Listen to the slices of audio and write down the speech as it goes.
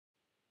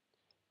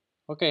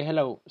Okay,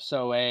 hello.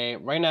 So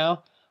right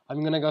now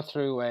I'm gonna go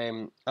through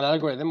an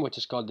algorithm which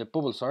is called the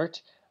bubble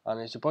sort,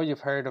 and I suppose you've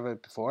heard of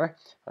it before.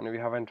 And if you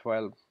haven't,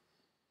 well,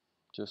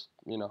 just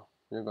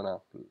you're gonna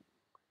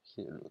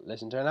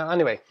listen to it now.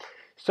 Anyway,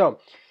 so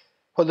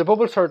what the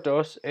bubble sort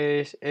does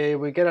is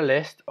we get a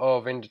list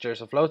of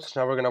integers or floats.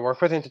 Now we're gonna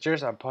work with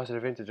integers and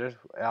positive integers.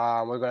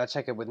 We're gonna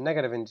check it with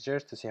negative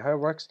integers to see how it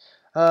works,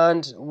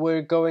 and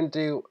we're going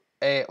to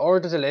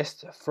order the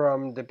list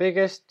from the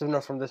biggest, no,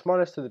 from the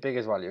smallest to the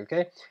biggest value.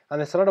 Okay, and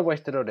there's a lot of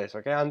ways to do this.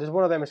 Okay, and there's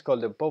one of them is called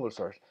the bubble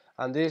sort,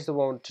 and this is the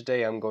one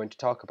today I'm going to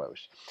talk about.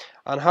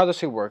 And how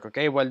does it work?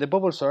 Okay, well, the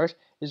bubble sort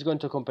is going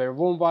to compare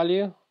one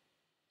value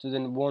to the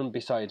one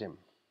beside him.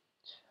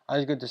 I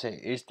was going to say,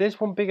 is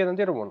this one bigger than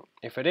the other one?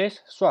 If it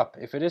is, swap.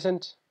 If it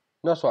isn't,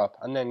 no swap.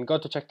 And then go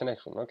to check the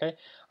next one, okay?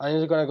 And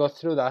you're going to go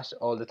through that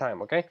all the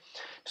time, okay?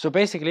 So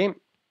basically,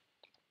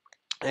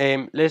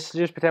 let's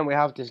just pretend we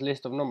have this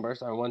list of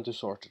numbers and I want to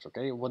sort it,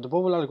 okay? What the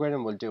bubble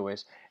algorithm will do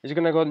is, it's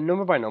going to go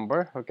number by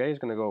number, okay? It's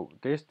going to go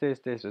this.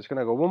 It's going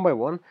to go one by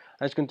one.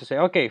 And it's going to say,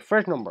 okay,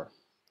 first number.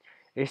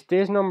 Is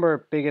this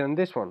number bigger than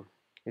this one?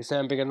 Is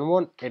 7 bigger than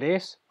 1? It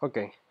is.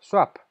 Okay,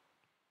 swap.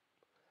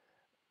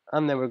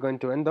 And then we're going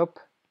to end up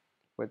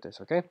with this,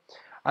 okay?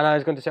 And I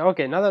was going to say,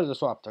 okay, now that it's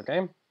swapped,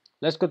 okay,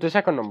 let's go to the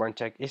second number and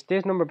check, is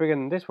this number bigger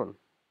than this one?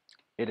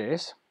 It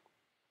is.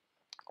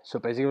 So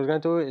basically what we're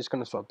going to do is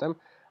going to swap them,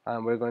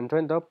 and we're going to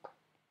end up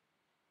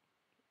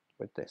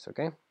with this,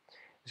 okay?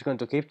 It's going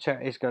to keep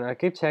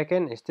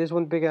checking, is this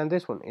one bigger than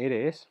this one? It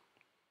is.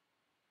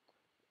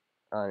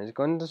 And it's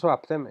going to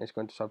swap them. It's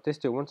going to swap these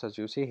two ones, as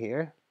you see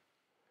here.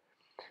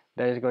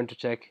 Then it's going to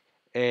check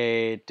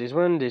this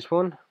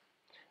one,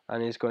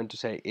 and it's going to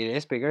say it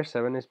is bigger.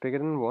 7 is bigger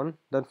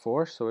than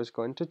 4, so it's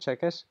going to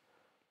check it.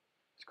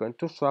 It's going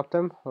to swap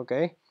them,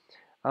 okay?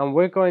 And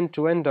we're going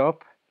to end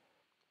up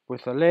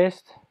with a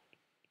list,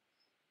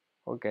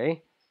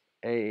 okay?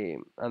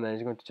 And then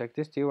it's going to check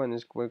this too,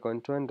 and we're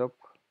going to end up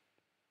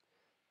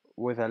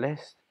with a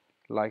list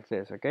like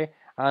this, okay?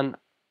 And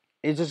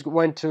it just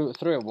went to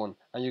 3 of 1,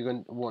 and you're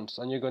going once,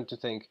 and you're going to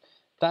think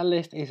that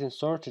list isn't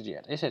sorted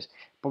yet, is it?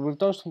 But we've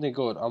done something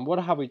good. And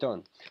what have we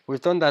done?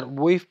 We've done that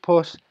we've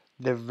put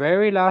the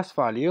very last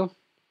value,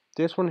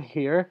 this one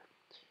here,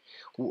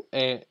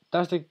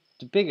 that's the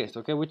biggest,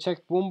 okay? We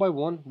checked one by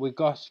one, we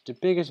got the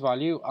biggest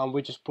value, and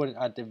we just put it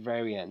at the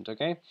very end,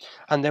 okay?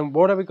 And then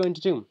what are we going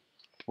to do?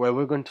 Well,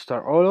 we're going to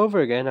start all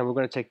over again, and we're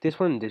going to check this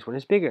one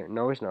is bigger.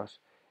 No, it's not.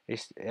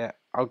 It's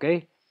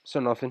okay, so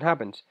nothing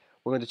happens.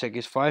 We're going to check,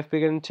 is 5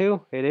 bigger than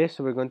 2? It is,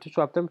 so we're going to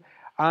swap them,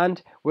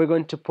 and we're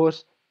going to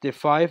put the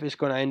 5 is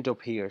going to end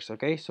up here,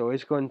 okay? So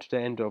it's going to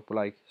end up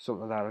like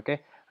something like that,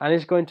 okay? And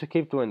it's going to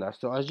keep doing that.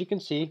 So as you can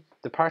see,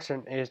 the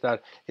pattern is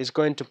that it's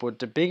going to put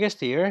the biggest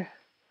here.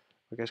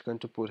 Okay, it's going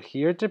to put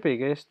here the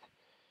biggest,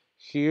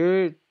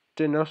 here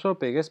the not so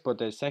biggest, but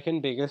the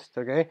second biggest,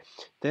 okay?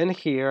 Then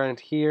here and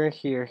here,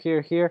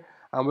 here,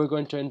 and we're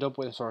going to end up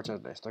with a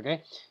sorted list,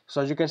 okay?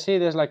 So as you can see,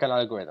 there's like an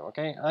algorithm,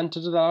 okay? And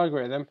to do the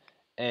algorithm,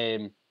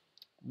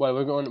 well,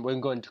 we're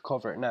going to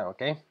cover it now,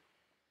 okay?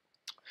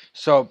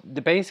 So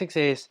the basics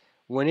is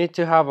we need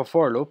to have a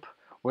for loop.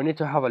 We need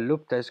to have a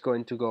loop that's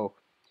going to go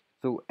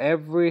through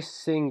every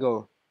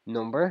single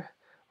number,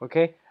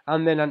 okay?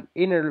 And then an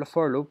inner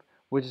for loop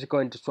which is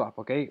going to swap,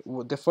 okay?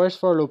 The first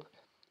for loop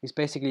is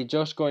basically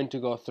just going to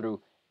go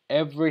through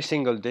every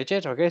single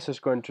digit, okay? So it's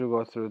going to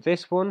go through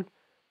this one,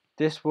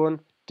 this one,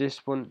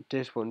 this one,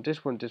 this one,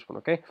 this one, this one,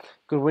 okay?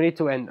 Because we need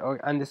to end,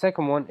 and the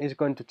second one is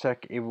going to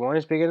check if one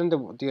is bigger than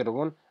the other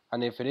one,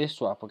 and if it is,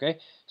 swap, okay?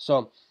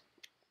 So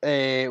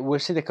we'll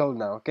see the code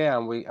now, okay?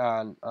 And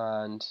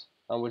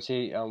we'll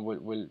see, and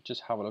we'll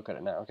just have a look at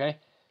it now, okay?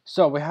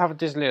 So we have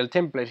this little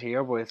template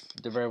here with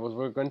the variables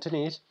we're going to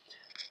need.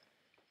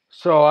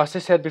 So as I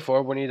said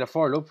before, we need a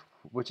for loop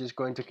which is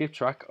going to keep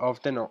track of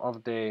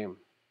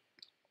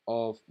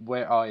of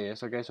where I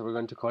is. Okay, so we're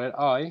going to call it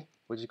I,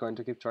 which is going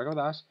to keep track of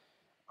that.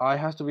 I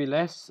has to be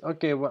less.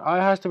 Okay, well, I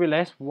has to be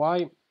less.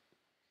 Why?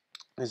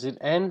 Is it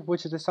n,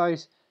 which is the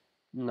size?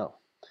 No,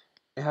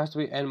 it has to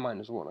be n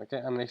minus 1. Okay,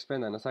 I'm gonna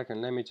explain that in a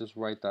second. Let me just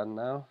write that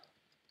now.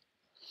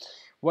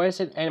 Why is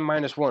it n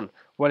minus 1?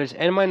 Well, it's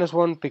n minus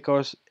 1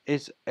 because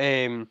it's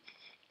at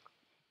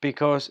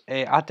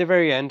the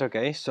very end.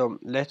 Okay, so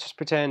let's just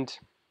pretend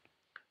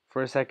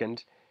for a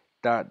second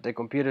that the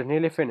computer is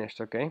nearly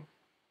finished. Okay,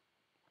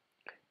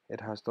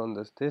 it has done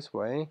this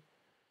way.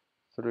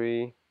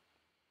 3,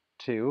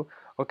 2.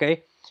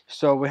 Okay,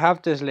 so we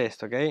have this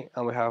list, okay,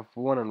 and we have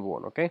 1 and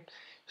 1, okay.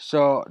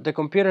 So the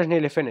computer is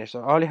nearly finished,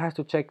 so all it has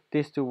to check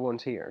these two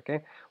ones here,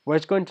 okay. Well,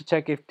 it's going to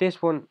check if this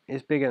one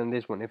is bigger than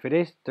this one. If it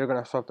is, they're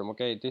gonna swap them,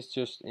 okay. This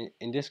just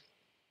in this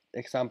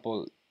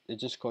example, it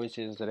just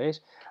coincides that it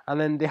is,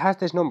 and then it has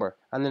this number,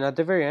 and then at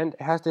the very end,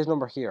 it has this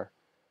number here.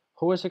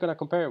 Who is it gonna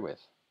compare it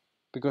with?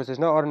 Because there's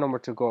no other number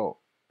to go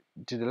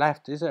to the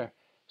left, is there?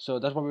 So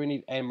that's why we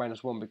need n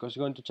minus 1, because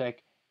you're going to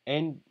check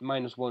n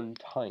minus 1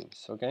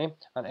 times, okay?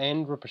 And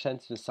n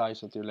represents the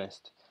size of your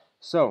list.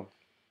 So,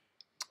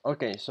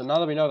 okay, so now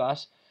that we know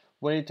that,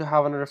 we need to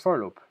have another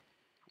for loop,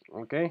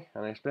 okay?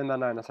 And I'll explain that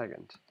now in a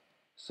second.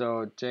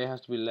 So j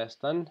has to be less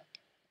than,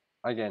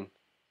 again,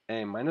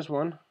 a minus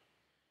 1,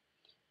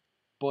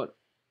 but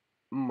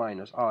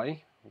minus I,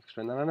 I'll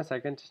explain that in a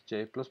second,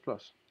 j plus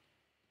plus.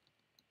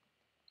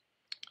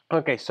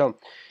 Okay, so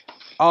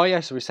I,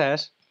 as we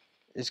said,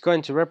 is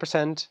going to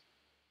represent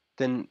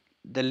the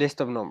list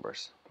of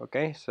numbers.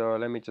 Okay, so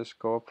let me just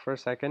go up for a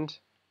second,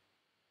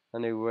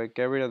 and we will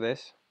get rid of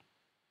this.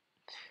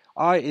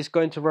 I is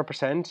going to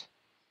represent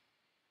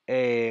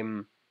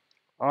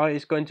I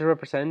is going to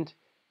represent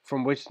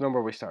from which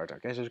number we start.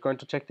 Okay, so it's going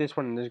to check this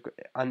one,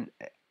 and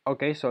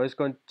okay, so it's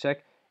going to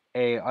check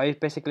I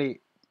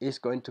basically is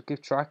going to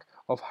keep track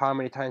of how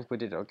many times we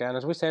did it. Okay, and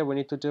as we said, we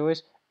need to do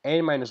it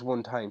n minus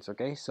 1 times.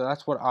 Okay, so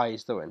that's what I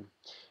is doing.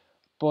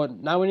 But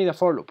now we need a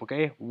for loop.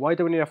 Okay, why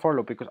do we need a for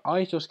loop? Because I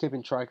is just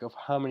keeping track of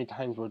how many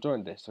times we're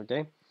doing this.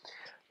 Okay,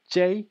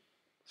 j,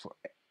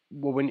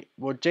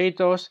 what j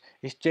does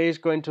is j is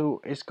going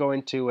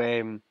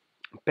to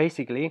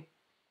basically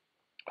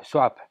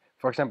swap.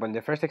 For example, in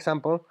the first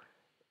example,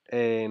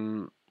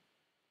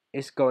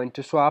 is going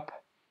to swap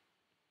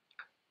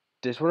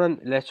this one.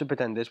 Let's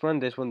pretend this one,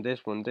 this one,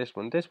 this one, this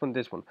one, this one,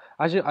 this one.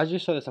 As you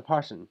saw, there's a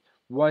pattern.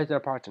 Why is there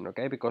a pattern?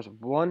 Okay, because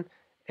one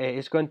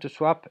is going to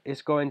swap.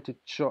 Is going to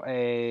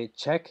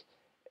check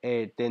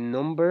the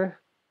number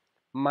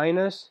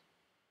minus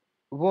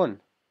 1.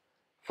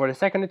 For the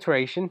second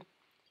iteration,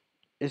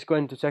 is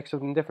going to check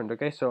something different.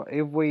 Okay, so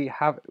if we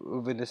have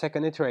with the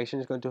second iteration,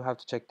 it's going to have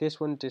to check this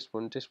one, this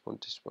one, this one,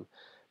 this one.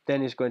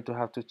 Then it's going to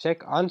have to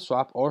check and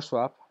swap or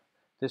swap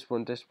this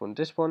one, this one,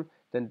 this one,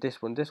 then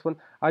this one, this one.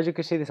 As you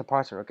can see, there's a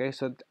pattern. Okay,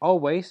 so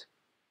always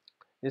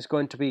is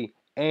going to be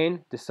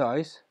n, the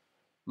size,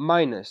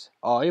 minus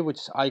I, which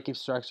is I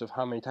keeps track of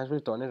how many times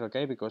we've done it.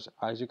 Okay, because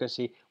as you can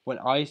see, when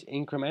I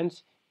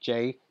increments,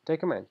 j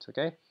decrements.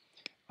 Okay,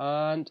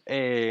 and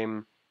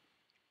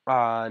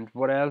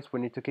what else we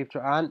need to keep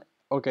track? And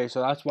okay, so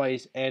that's why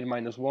it's n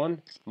minus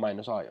 1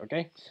 minus I.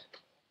 Okay,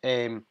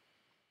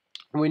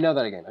 we know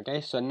that again.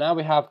 Okay, so now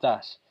we have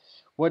that.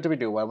 What do we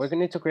do? Well, we're going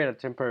to need to create a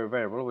temporary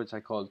variable, which I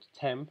called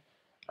temp,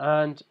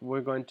 and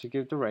we're going to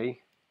give the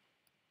array.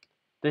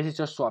 This is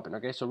just swapping.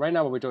 Okay, so right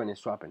now what we're doing is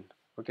swapping.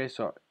 Okay,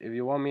 so if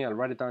you want me, I'll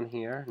write it down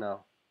here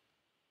now.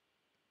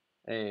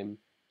 Oh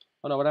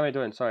no, what am I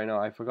doing? Sorry, no,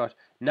 I forgot.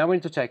 Now we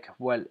need to check.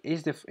 Well,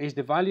 is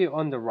the value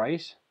on the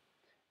right,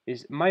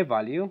 is my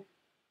value,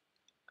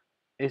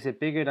 is it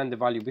bigger than the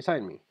value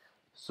beside me?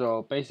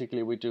 So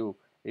basically we do,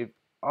 if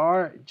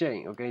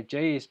rj, okay,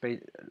 j is,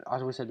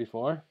 as we said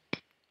before,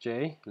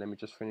 j, let me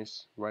just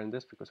finish writing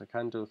this because I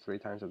can't do 3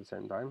 times at the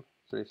same time,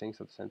 3 things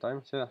at the same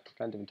time, so yeah, I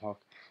can't even talk.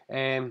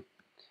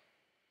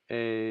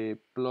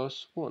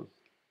 Plus 1.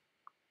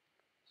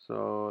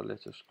 So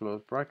let's just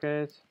close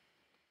brackets.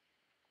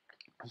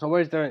 So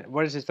what is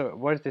this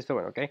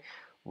doing? Okay,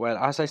 well,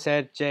 as I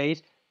said, j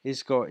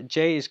is going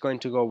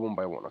to go one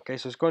by one. Okay,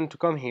 so it's going to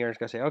come here, it's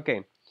going to say,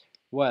 okay,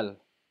 well,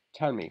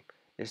 tell me,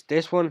 is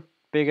this one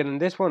bigger than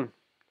this one?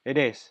 It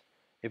is.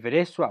 If it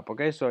is, swap.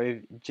 Okay, so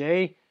if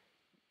j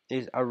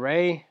is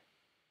array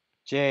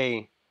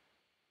j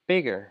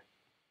bigger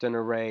than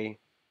array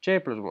j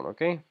plus 1,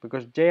 okay,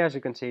 because j, as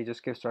you can see,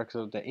 just gives track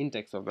of the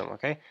index of them.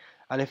 Okay,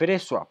 and if it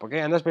is, swap. Okay,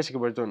 and that's basically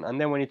what we're doing.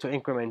 And then we need to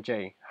increment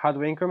j. How do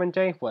we increment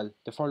j? Well,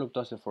 the for loop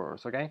does it for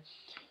us. Okay,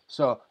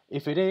 so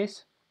if it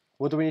is,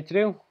 what do we need to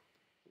do?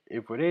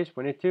 If it is,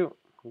 we need to,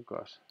 oh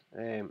gosh,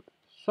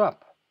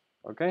 swap.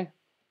 Okay,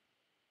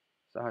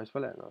 so how you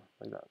spell it? No,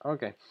 like that.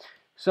 Okay,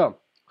 so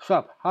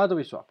swap. How do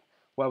we swap?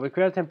 Well, we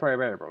create a temporary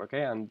variable.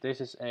 Okay, and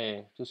this is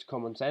just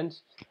common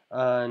sense.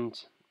 And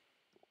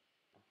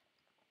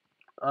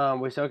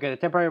we say, okay, the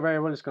temporary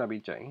variable is going to be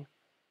j.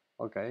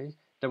 Okay,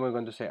 then we're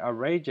going to say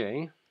array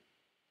j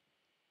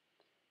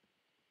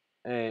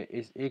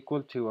is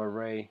equal to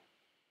array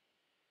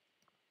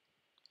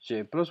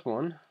j plus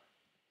 1.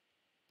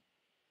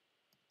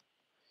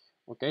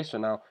 Okay, so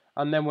now,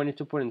 and then we need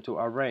to put into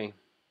array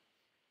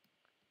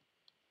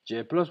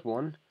j plus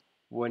 1,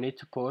 we need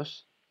to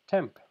push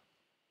temp.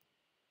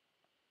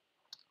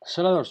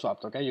 So now they're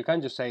swapped. Okay, you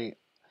can't just say,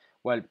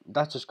 well,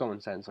 that's just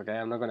common sense. Okay,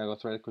 I'm not going to go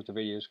through it because the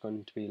video is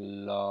going to be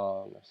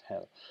long as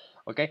hell.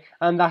 Okay,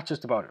 and that's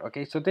just about it.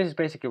 Okay, so this is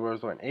basically what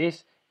it's doing.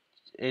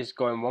 Is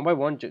going one by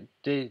one.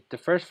 The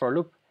first for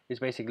loop is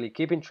basically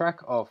keeping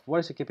track of, what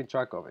is it keeping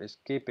track of? It's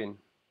keeping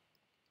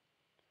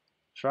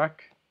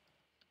track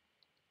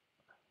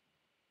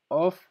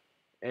of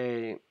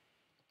the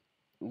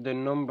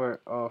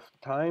number of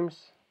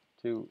times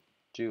to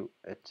do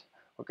it.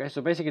 Okay,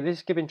 so basically this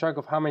is keeping track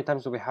of how many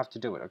times do we have to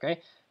do it.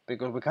 Okay,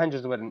 because we can't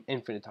just do it in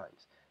infinite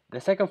times. The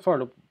second for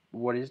loop,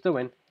 what it's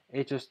doing,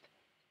 is just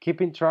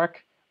keeping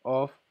track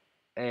of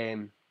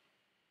how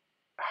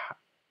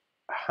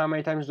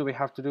many times do we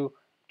have to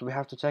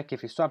check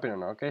if it's swapping or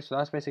not. Okay, so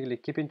that's basically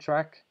keeping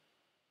track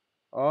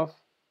of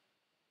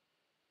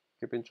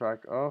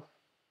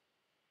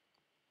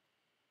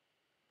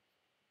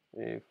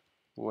if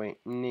we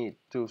need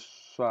to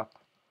swap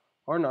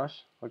or not.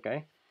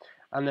 Okay,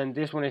 and then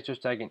this one is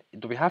just checking,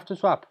 do we have to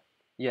swap?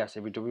 Yes,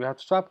 if we do, we have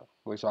to swap,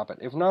 we swap it.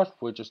 If not,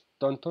 we just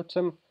don't touch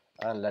them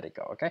and let it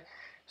go. Okay,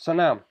 so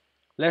now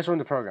let's run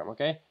the program,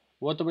 okay?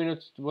 What do we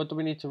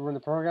need to run the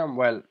program?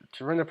 Well,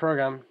 to run the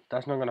program,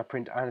 that's not going to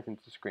print anything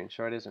to the screen,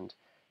 sure it isn't.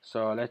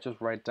 So let's just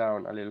write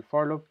down a little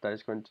for loop that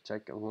is going to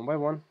check one by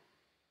one.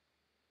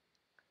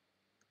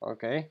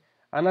 Okay,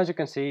 and as you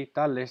can see,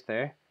 that list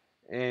there,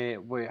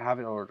 we have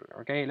it ordered.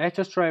 Okay, let's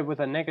just try with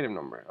a negative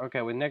number.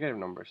 Okay, with negative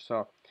numbers.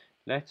 So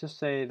let's just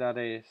say that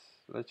is,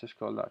 let's just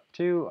call that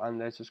 2, and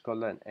let's just call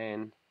that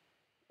n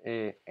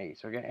 8.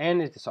 Okay,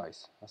 n is the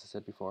size, as I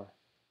said before.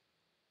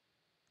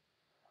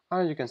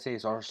 And you can see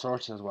it's our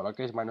sources as well.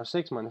 Okay, it's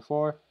 -6,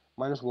 -4,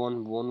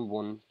 -1, 1,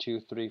 1, 2,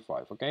 3,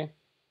 5. Okay.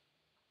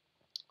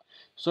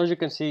 So as you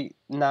can see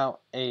now,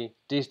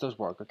 this does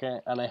work. Okay,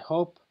 and I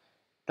hope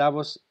that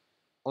was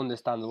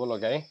understandable.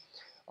 Okay,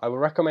 I would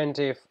recommend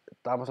if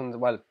that wasn't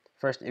well.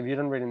 First, if you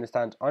don't really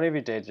understand, or if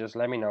you did, just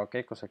let me know.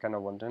 Okay, because I kind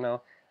of want to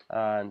know.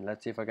 And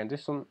let's see if I can do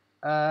some.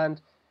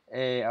 And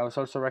I would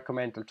also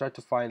recommend to try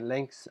to find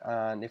links.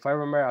 And if I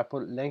remember, I'll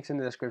put links in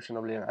the description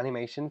of little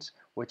animations,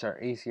 which are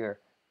easier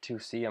to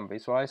see and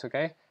visualize.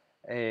 Okay.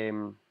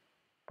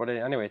 But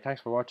anyway,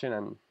 thanks for watching,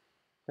 and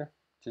yeah,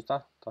 just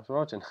that. Thanks for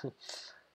watching.